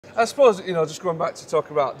I suppose, you know, just going back to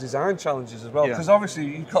talk about design challenges as well, because obviously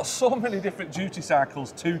you've got so many different duty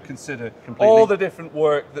cycles to consider, all the different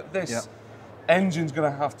work that this engine's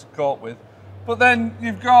going to have to cope with. But then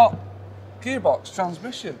you've got gearbox,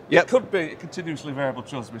 transmission. It could be a continuously variable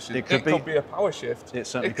transmission. It could be a power shift.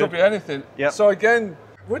 It could be anything. So again,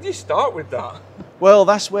 where do you start with that? Well,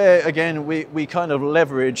 that's where, again, we kind of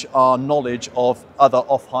leverage our knowledge of other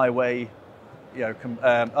off-highway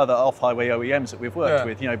other off-highway OEMs that we've worked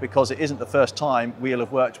with, because it isn't the first time we'll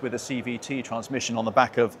have worked with a CVT transmission on the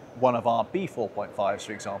back of one of our B4.5s,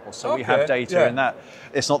 for example. So we have data in that.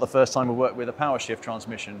 It's not the first time we worked with a power shift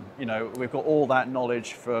transmission. We've got all that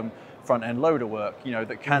knowledge from front-end loader work,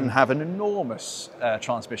 that can have an enormous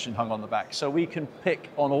transmission hung on the back. So we can pick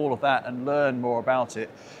on all of that and learn more about it,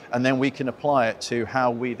 and then we can apply it to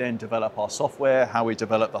how we then develop our software, how we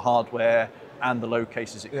develop the hardware, and the load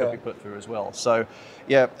cases it could be put through as well. So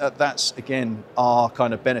that's again our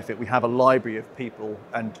kind of benefit. We have a library of people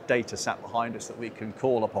and data sat behind us that we can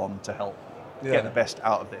call upon to help get the best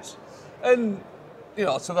out of this. And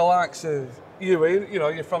to the likes of you,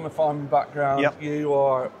 you're from a farming background, you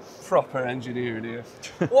are proper engineering here.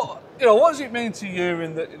 What does it mean to you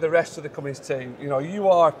and the rest of the Cummins team? You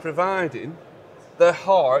are providing the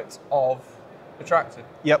heart of a tractor.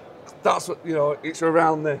 That's what, it's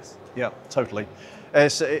around this. Yeah, totally.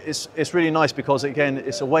 It's really nice because, again,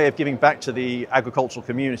 it's a way of giving back to the agricultural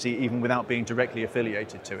community even without being directly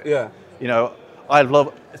affiliated to it.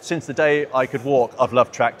 Since the day I could walk, I've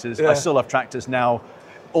loved tractors. I still love tractors now.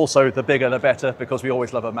 Also, the bigger the better, because we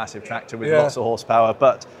always love a massive tractor with lots of horsepower.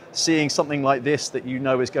 But seeing something like this that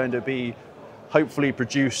is going to be hopefully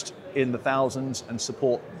produced in the thousands and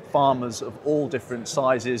support farmers of all different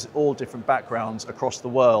sizes, all different backgrounds across the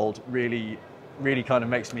world really kind of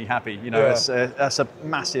makes me happy. That's a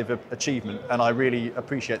massive achievement, and I really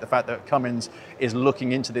appreciate the fact that Cummins is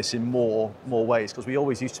looking into this in more ways, because we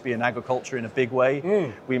always used to be in agriculture in a big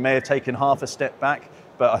way. We may have taken half a step back,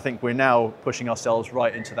 but I think we're now pushing ourselves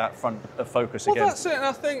right into that front of focus again. Well, that's it, and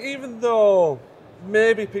I think even though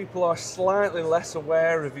maybe people are slightly less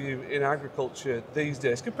aware of you in agriculture these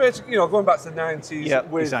days compared to, going back to the 90s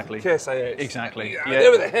with Case IH. Exactly. They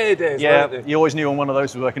were the heydays, weren't they? You always knew when one of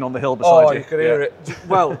those was working on the hill beside you. You could hear it.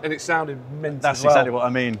 Well, and it sounded mint That's as well. exactly what I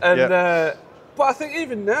mean. And, but I think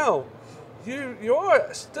even now, you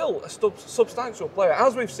are still a substantial player,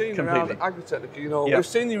 as we've seen around Agritechnica. We've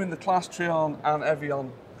seen you in the Class Trion and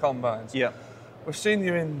Evian combines. We've seen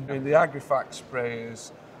you in the Agrifac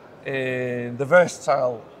sprayers, in the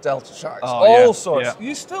versatile Delta tracks, all sorts.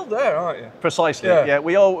 You're still there, aren't you? Precisely.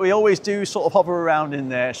 We always do sort of hover around in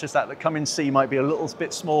there. It's just that the Cummins C might be a little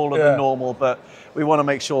bit smaller than normal, but we want to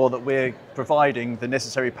make sure that we're providing the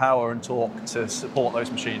necessary power and torque to support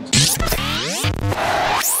those machines.